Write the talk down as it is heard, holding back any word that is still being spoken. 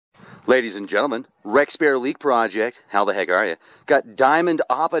Ladies and gentlemen, Rex Bear Leak Project, how the heck are you? Got Diamond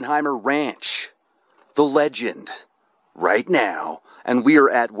Oppenheimer Ranch, the legend, right now. And we are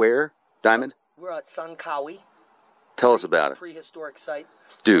at where, Diamond? We're at Tsankawi. Tell us about it. Prehistoric site.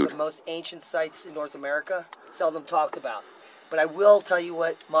 Dude. One of the most ancient sites in North America. Seldom talked about. But I will tell you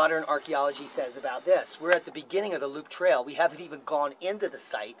what modern archaeology says about this. We're at the beginning of the Luke Trail. We haven't even gone into the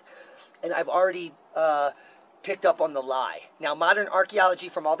site. And I've already picked up on the lie. Now, modern archaeology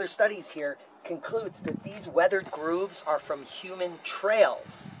from all their studies here concludes that these weathered grooves are from human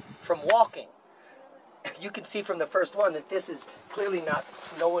trails, from walking. You can see from the first one that this is clearly not,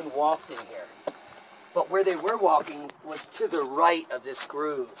 no one walked in here. But where they were walking was to the right of this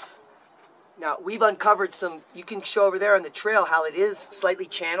groove. Now, we've uncovered some, you can show over there on the trail how it is slightly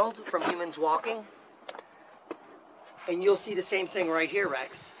channeled from humans walking. And you'll see the same thing right here,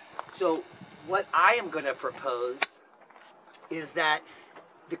 Rex. So what I am going to propose is that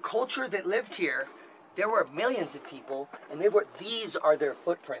the culture that lived here, there were millions of people, and these are their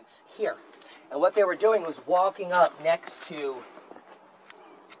footprints here. And what they were doing was walking up next to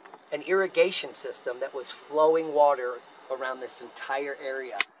an irrigation system that was flowing water around this entire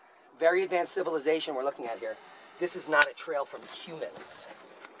area. Very advanced civilization we're looking at here. This is not a trail from humans.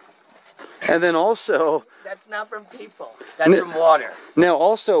 And then also... That's not from people. That's from water. Now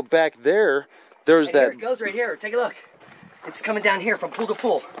also back there, there's that... Here it goes right here. Take a look. It's coming down here from pool to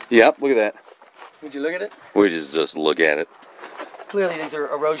pool. Yep, look at that. Would you look at it? We just look at it. Clearly these are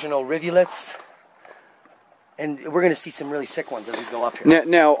erosional rivulets. And we're going to see some really sick ones as we go up here.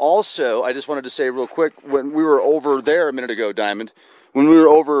 Now also, I just wanted to say real quick, when we were over there a minute ago, Diamond, when we were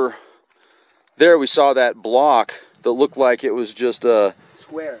over there, we saw that block that looked like it was just a...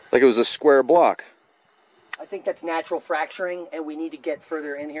 Square. Like it was a square block. I think that's natural fracturing, and we need to get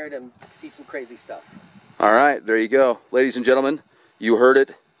further in here to see some crazy stuff. All right, there you go. Ladies and gentlemen, you heard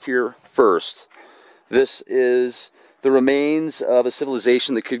it here first. This is the remains of a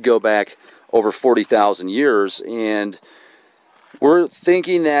civilization that could go back over 40,000 years, and we're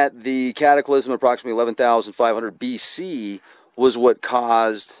thinking that the cataclysm approximately 11,500 BC was what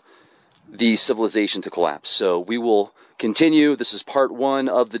caused the civilization to collapse. So we will continue. This is part one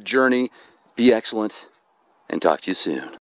of the journey. Be excellent, and talk to you soon.